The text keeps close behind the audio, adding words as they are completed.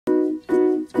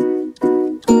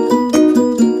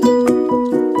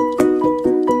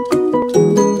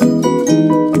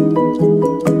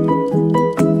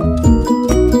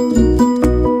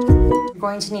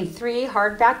3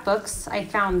 hardback books. I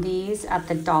found these at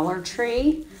the Dollar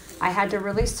Tree. I had to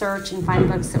really search and find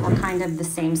books that were kind of the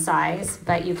same size,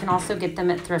 but you can also get them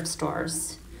at thrift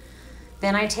stores.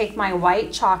 Then I take my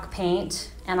white chalk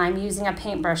paint, and I'm using a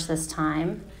paintbrush this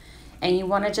time, and you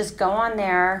want to just go on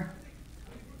there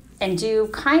and do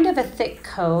kind of a thick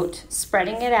coat,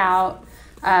 spreading it out.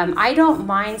 I don't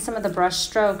mind some of the brush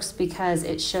strokes because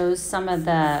it shows some of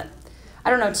the, I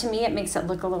don't know, to me it makes it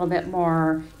look a little bit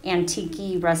more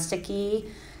antique-y, rustic-y.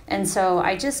 And so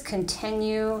I just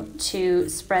continue to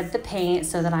spread the paint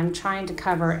so that I'm trying to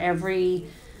cover every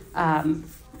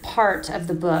part of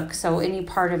the book. So any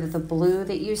part of the blue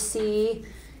that you see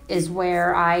is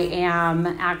where I am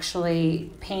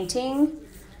actually painting.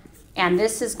 And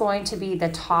this is going to be the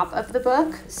top of the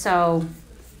book. So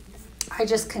I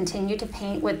just continue to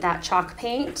paint with that chalk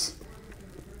paint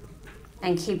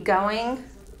and keep going.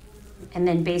 And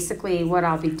then basically what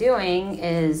I'll be doing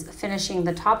is finishing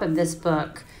the top of this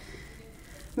book,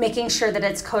 making sure that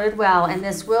it's coated well. And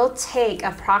this will take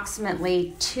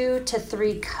approximately 2 to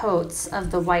 3 coats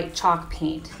of the white chalk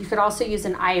paint. You could also use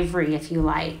an ivory if you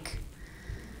like.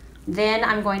 Then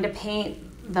I'm going to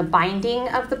paint the binding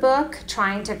of the book,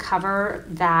 trying to cover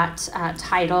that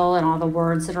title and all the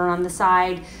words that are on the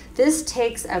side. This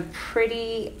takes a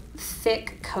pretty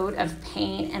thick coat of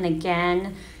paint, and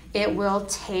again, it will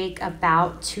take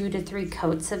about 2 to 3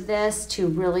 coats of this to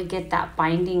really get that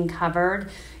binding covered.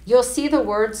 You'll see the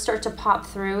words start to pop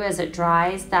through as it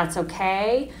dries. That's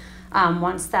okay.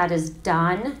 Once that is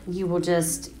done, you will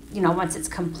just, once it's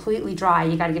completely dry,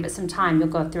 you got to give it some time. You'll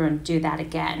go through and do that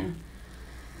again.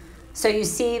 So you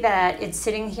see that it's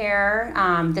sitting here.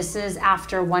 This is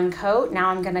after 1 coat. Now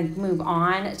I'm going to move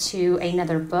on to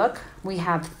another book. We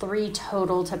have 3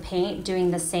 total to paint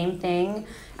doing the same thing.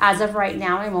 As of right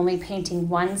now, I'm only painting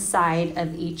one side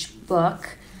of each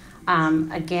book.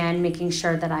 Again, making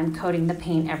sure that I'm coating the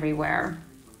paint everywhere.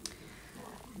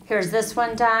 Here's this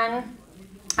one done.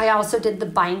 I also did the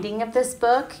binding of this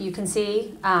book. You can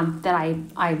see that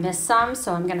I missed some,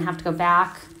 so I'm going to have to go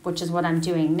back, which is what I'm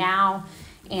doing now,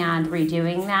 and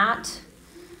redoing that.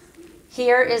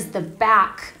 Here is the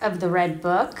back of the red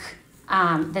book.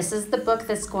 This is the book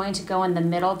that's going to go in the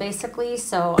middle basically,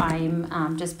 so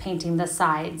I'm just painting the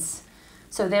sides.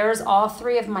 So there's all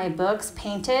 3 of my books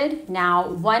painted. Now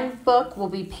 1 book will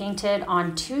be painted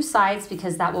on 2 sides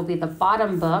because that will be the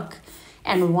bottom book,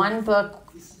 and 1 book,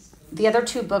 the other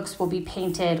 2 books will be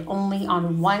painted only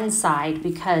on 1 side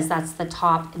because that's the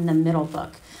top and the middle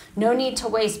book. No need to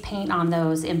waste paint on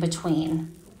those in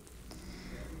between.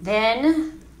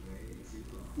 Then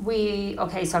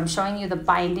so I'm showing you the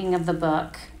binding of the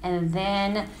book, and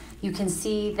then you can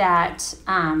see that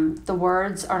the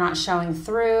words are not showing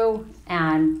through,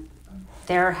 and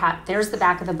there's the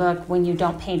back of the book when you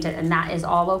don't paint it, and that is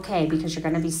all okay because you're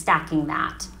going to be stacking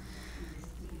that.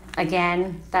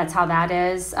 Again, that's how that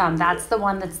is. That's the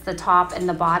one that's the top and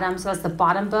the bottom, so that's the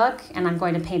bottom book, and I'm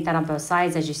going to paint that on both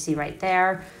sides as you see right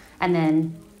there. And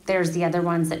then there's the other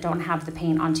ones that don't have the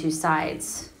paint on 2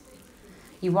 sides.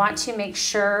 You want to make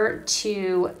sure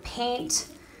to paint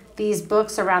these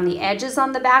books around the edges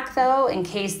on the back though, in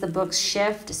case the books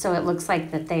shift, so it looks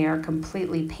like that they are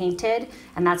completely painted,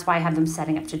 and that's why I have them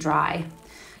setting up to dry.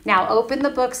 Now open the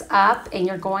books up, and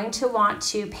you're going to want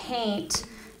to paint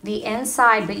the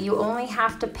inside, but you only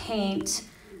have to paint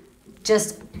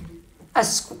just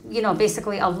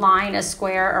basically a line, a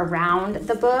square around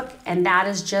the book, and that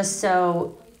is just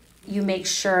so you make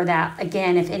sure that,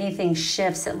 again, if anything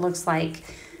shifts, it looks like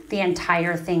the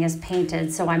entire thing is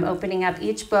painted. So I'm opening up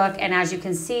each book, and as you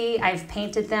can see, I've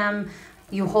painted them.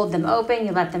 You hold them open,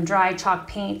 you let them dry. Chalk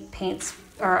paint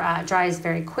dries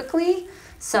very quickly,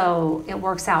 so it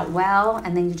works out well,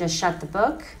 and then you just shut the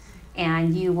book,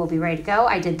 and you will be ready to go.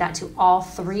 I did that to all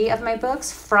 3 of my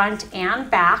books, front and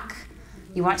back.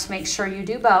 You want to make sure you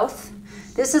do both.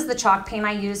 This is the chalk paint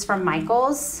I use from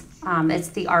Michael's. It's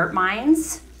the Art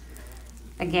Minds.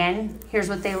 Again, here's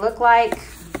what they look like.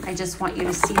 I just want you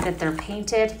to see that they're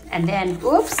painted. And then,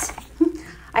 oops,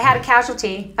 I had a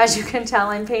casualty. As you can tell,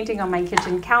 I'm painting on my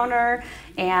kitchen counter,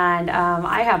 and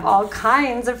I have all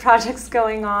kinds of projects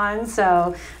going on,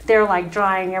 so they're like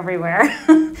drying everywhere.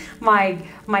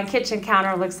 My kitchen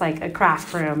counter looks like a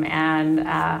craft room, and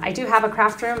I do have a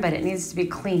craft room, but it needs to be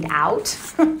cleaned out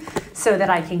so that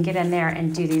I can get in there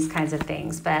and do these kinds of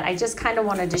things. But I just kind of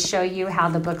wanted to show you how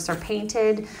the books are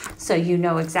painted so you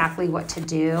know exactly what to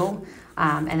do.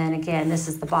 And then again, this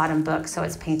is the bottom book, so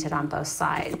it's painted on both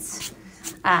sides.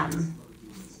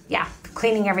 Yeah,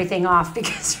 cleaning everything off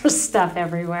because there's stuff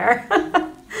everywhere.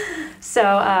 So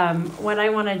what I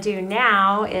want to do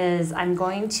now is I'm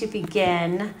going to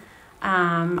begin,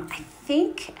 I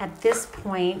think at this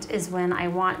point is when I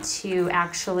want to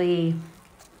actually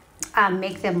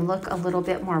make them look a little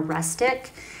bit more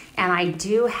rustic. And I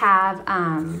do have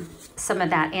some of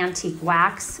that antique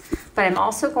wax, but I'm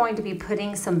also going to be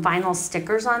putting some vinyl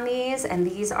stickers on these, and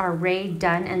these are Ray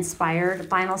Dunn inspired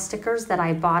vinyl stickers that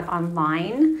I bought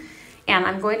online. And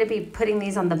I'm going to be putting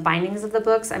these on the bindings of the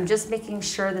books. I'm just making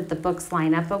sure that the books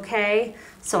line up okay.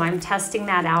 So I'm testing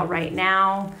that out right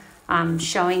now,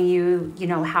 showing you,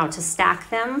 how to stack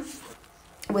them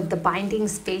with the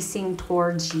bindings facing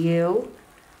towards you.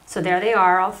 So there they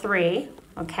are, all three,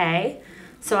 okay?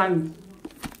 So I'm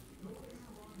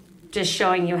just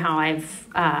showing you how I've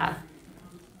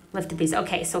lifted these.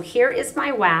 Okay, so here is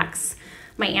my wax,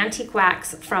 my antique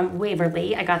wax from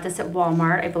Waverly. I got this at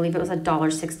Walmart. I believe it was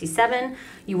 $1.67.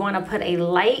 You want to put a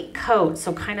light coat,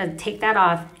 so kind of take that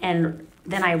off, and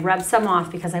then I rub some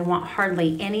off because I want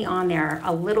hardly any on there.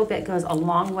 A little bit goes a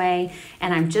long way,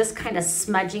 and I'm just kind of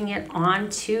smudging it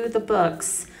onto the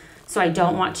books, so I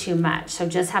don't want too much. So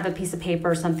just have a piece of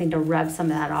paper or something to rub some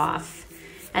of that off.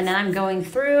 And then I'm going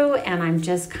through and I'm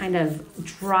just kind of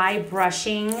dry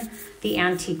brushing the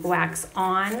antique wax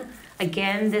on.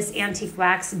 Again, this antique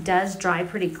wax does dry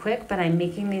pretty quick, but I'm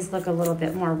making these look a little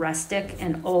bit more rustic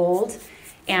and old.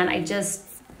 And I just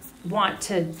want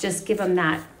to just give them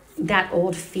that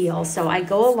old feel. So I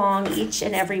go along each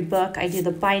and every book. I do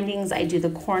the bindings, I do the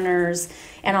corners,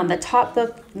 and on the top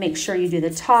book, make sure you do the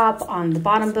top. On the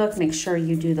bottom book, make sure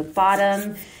you do the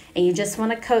bottom. And you just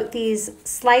want to coat these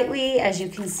slightly. As you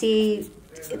can see,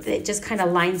 it just kind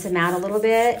of lines them out a little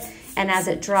bit. And as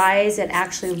it dries, it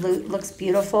actually looks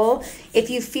beautiful. If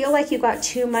you feel like you got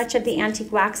too much of the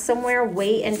antique wax somewhere,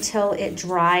 wait until it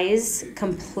dries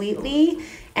completely.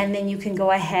 And then you can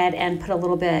go ahead and put a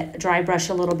little bit, dry brush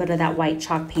a little bit of that white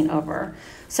chalk paint over.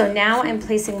 So now I'm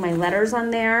placing my letters on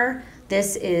there.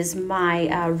 This is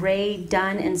my Ray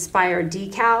Dunn inspired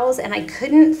decals, and I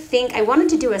couldn't think, I wanted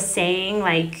to do a saying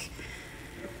like,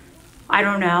 I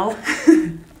don't know,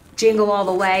 jingle all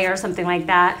the way or something like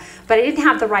that, but I didn't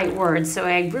have the right words, so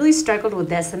I really struggled with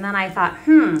this, and then I thought,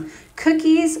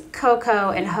 cookies, cocoa,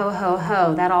 and ho, ho,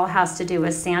 ho, that all has to do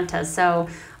with Santa, so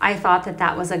I thought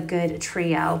that was a good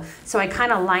trio. So I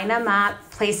kind of line them up,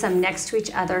 place them next to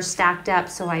each other, stacked up,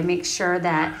 so I make sure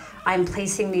that I'm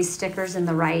placing these stickers in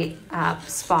the right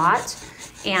spot.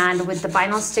 And with the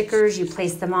vinyl stickers, you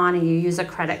place them on and you use a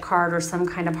credit card or some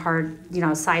kind of hard,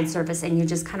 side surface, and you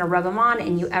just kind of rub them on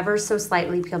and you ever so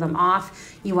slightly peel them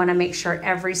off. You want to make sure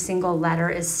every single letter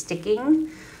is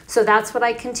sticking. So that's what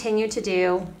I continue to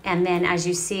do. And then as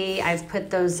you see, I've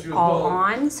put those all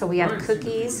on. So we have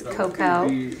cookies, cocoa,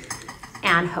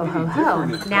 and ho, ho, ho.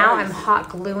 Now I'm hot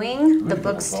gluing the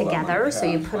books together. So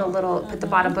you put the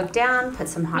bottom book down, put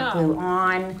some hot glue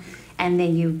on, and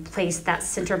then you place that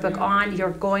center book on. You're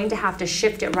going to have to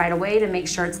shift it right away to make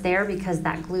sure it's there because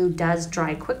that glue does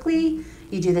dry quickly.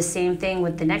 You do the same thing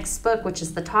with the next book, which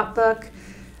is the top book.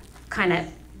 Kind of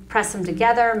press them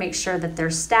together, make sure that they're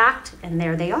stacked, and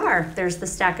there they are. There's the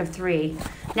stack of 3.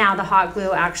 Now the hot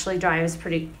glue actually dries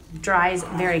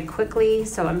very quickly,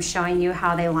 so I'm showing you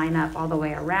how they line up all the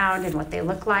way around and what they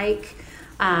look like.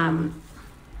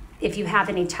 If you have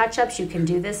any touch-ups, you can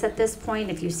do this at this point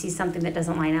if you see something that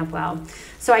doesn't line up well.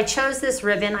 So I chose this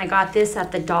ribbon. I got this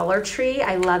at the Dollar Tree.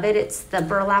 I love it. It's the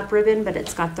burlap ribbon, but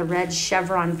it's got the red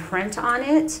chevron print on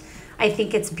it. I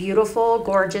think it's beautiful,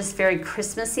 gorgeous, very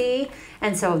Christmassy.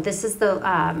 And so this is the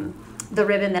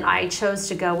ribbon that I chose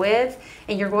to go with.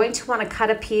 And you're going to want to cut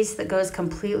a piece that goes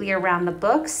completely around the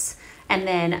books and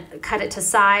then cut it to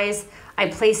size. I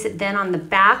place it then on the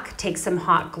back, take some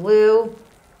hot glue,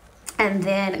 and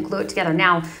then glue it together.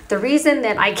 Now, the reason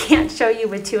that I can't show you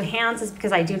with 2 hands is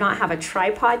because I do not have a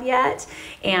tripod yet,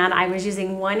 and I was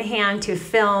using one hand to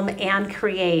film and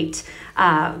create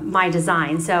my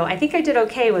design. So I think I did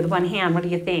okay with one hand. What do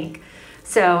you think?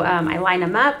 So I line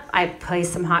them up, I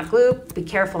place some hot glue. Be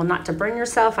careful not to burn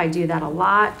yourself. I do that a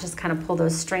lot, just kind of pull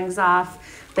those strings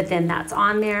off. But then that's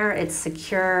on there, it's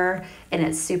secure, and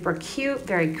it's super cute,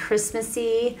 very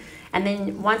Christmassy. And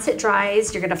then once it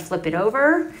dries, you're gonna flip it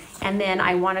over, and then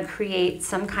I wanna create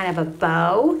some kind of a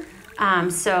bow.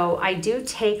 So I do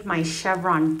take my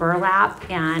chevron burlap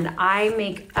and I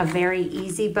make a very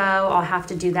easy bow. I'll have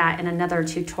to do that in another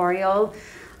tutorial.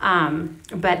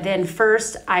 But then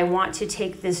first I want to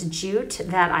take this jute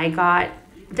that I got.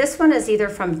 This one is either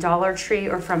from Dollar Tree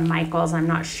or from Michael's, I'm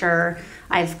not sure.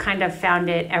 I've kind of found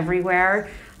it everywhere.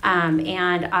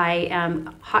 And I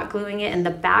am hot gluing it in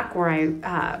the back where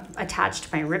I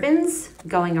attached my ribbons,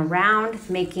 going around,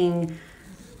 making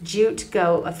jute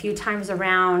go a few times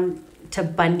around, to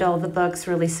bundle the books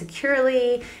really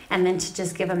securely, and then to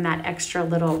just give them that extra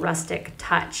little rustic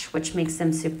touch, which makes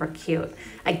them super cute.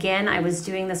 Again, I was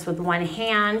doing this with one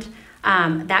hand.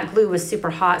 That glue was super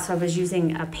hot, so I was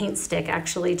using a paint stick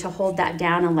actually to hold that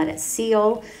down and let it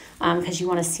seal, because you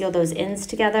want to seal those ends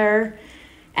together.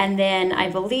 And then I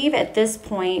believe at this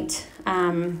point,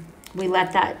 we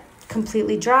let that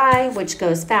completely dry, which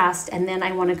goes fast. And then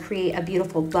I want to create a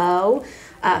beautiful bow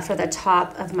for the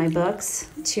top of my books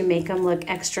to make them look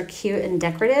extra cute and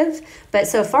decorative. But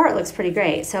so far it looks pretty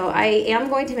great. So I am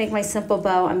going to make my simple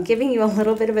bow. I'm giving you a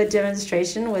little bit of a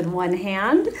demonstration with one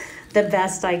hand, the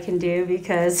best I can do,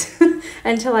 because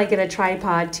until I get a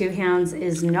tripod, two hands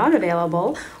is not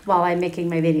available while I'm making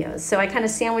my videos. So I kind of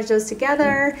sandwich those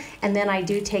together, and then I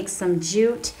do take some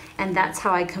jute, and that's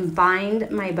how I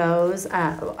combined my bows.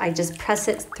 I just press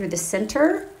it through the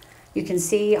center. You can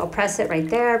see I'll press it right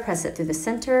there, press it through the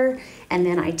center, and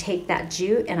then I take that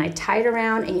jute and I tie it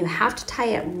around, and you have to tie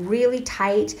it really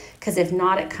tight, because if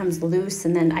not it comes loose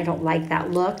and then I don't like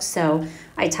that look. So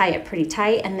I tie it pretty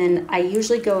tight, and then I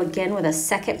usually go again with a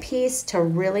second piece to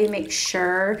really make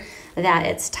sure that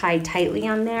it's tied tightly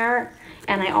on there.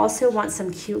 And I also want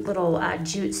some cute little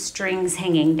jute strings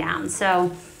hanging down.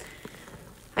 So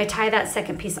I tie that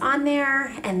second piece on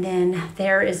there, and then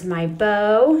there is my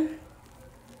bow.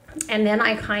 And then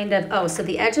I kind of, so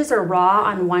the edges are raw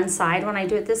on one side when I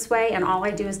do it this way, and all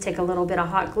I do is take a little bit of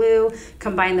hot glue,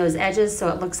 combine those edges so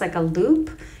it looks like a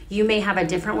loop. You may have a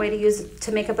different way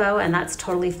to make a bow, and that's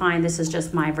totally fine. This is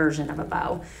just my version of a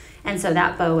bow. And so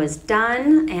that bow is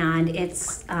done, and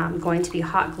it's going to be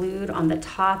hot glued on the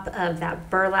top of that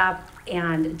burlap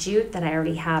and jute that I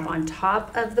already have on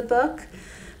top of the book.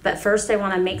 But first I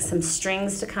want to make some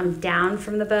strings to come down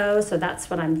from the bow, so that's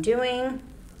what I'm doing.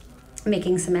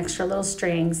 Making some extra little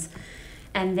strings,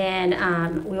 and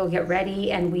then we will get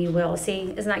ready, and we will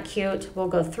see, isn't that cute? We'll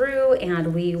go through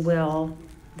and we will,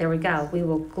 there we go, we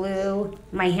will glue.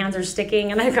 My hands are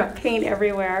sticking and I've got paint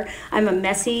everywhere. I'm a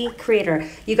messy creator.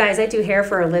 You guys, I do hair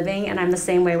for a living, and I'm the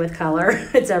same way with color.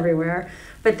 It's everywhere.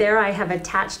 But there I have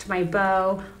attached my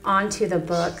bow onto the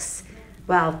books.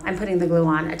 Well, I'm putting the glue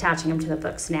on, attaching them to the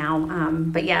books now.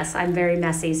 But yes, I'm very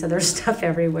messy, so there's stuff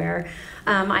everywhere.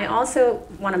 I also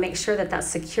want to make sure that that's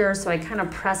secure, so I kind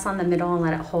of press on the middle and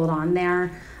let it hold on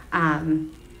there.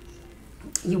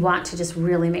 You want to just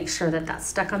really make sure that that's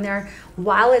stuck on there.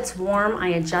 While it's warm, I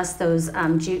adjust those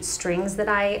jute strings that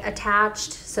I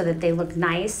attached so that they look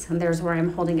nice, and there's where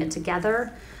I'm holding it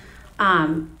together.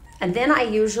 And then I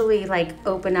usually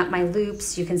open up my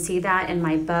loops. You can see that in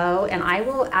my bow, and I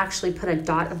will actually put a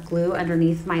dot of glue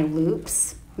underneath my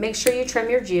loops. Make sure you trim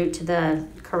your jute to the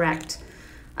correct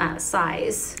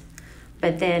size.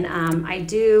 But then I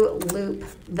do loop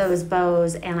those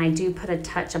bows, and I do put a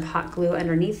touch of hot glue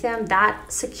underneath them.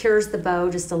 That secures the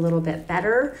bow just a little bit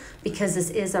better, because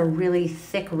this is a really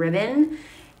thick ribbon.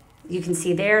 You can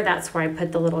see there, that's where I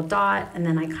put the little dot, and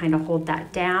then I kind of hold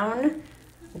that down,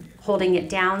 holding it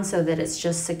down so that it's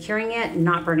just securing it and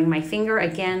not burning my finger.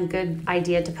 Again, good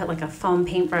idea to put a foam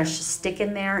paintbrush stick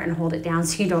in there and hold it down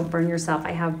so you don't burn yourself.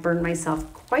 I have burned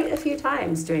myself quite a few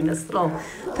times doing this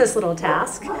little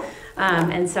task.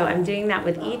 And so I'm doing that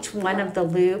with each one of the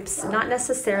loops, not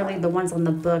necessarily the ones on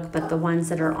the book, but the ones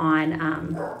that are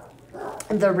on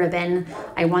the ribbon.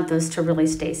 I want those to really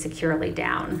stay securely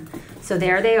down. So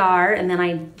there they are. And then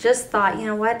I just thought, you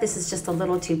know what, this is just a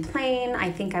little too plain.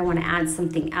 I think I want to add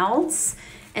something else.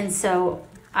 And so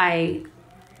I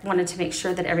wanted to make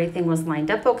sure that everything was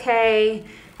lined up okay.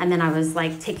 And then I was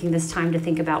taking this time to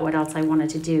think about what else I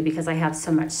wanted to do, because I have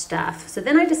so much stuff. So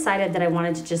then I decided that I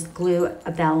wanted to just glue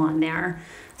a bell on there.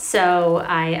 So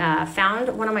I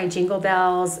found one of my jingle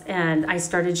bells, and I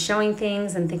started showing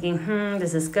things and thinking,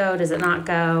 does this go? Does it not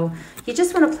go? You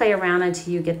just want to play around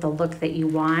until you get the look that you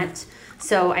want.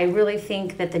 So I really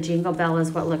think that the jingle bell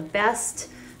is what looked best.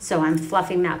 So I'm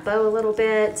fluffing that bow a little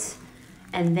bit,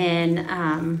 and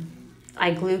then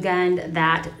I glue gunned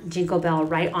that jingle bell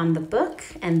right on the book,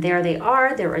 and there they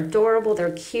are. They're adorable,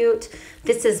 they're cute.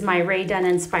 This is my Ray Dunn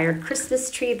inspired Christmas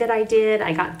tree that I did.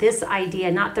 I got this idea,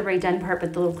 not the Ray Dunn part,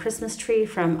 but the little Christmas tree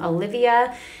from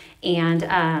Olivia. And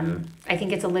I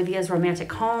think it's Olivia's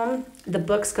Romantic Home. The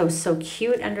books go so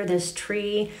cute under this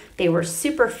tree. They were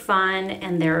super fun,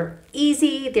 and they're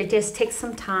easy. They just take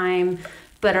some time,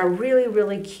 but a really,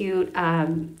 really cute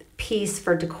piece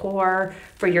for decor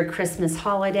for your Christmas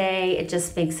holiday. It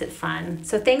just makes it fun.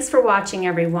 So thanks for watching,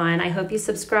 everyone. I hope you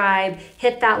subscribe,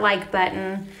 hit that like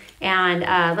button, and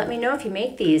let me know if you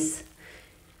make these.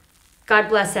 God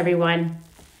bless everyone.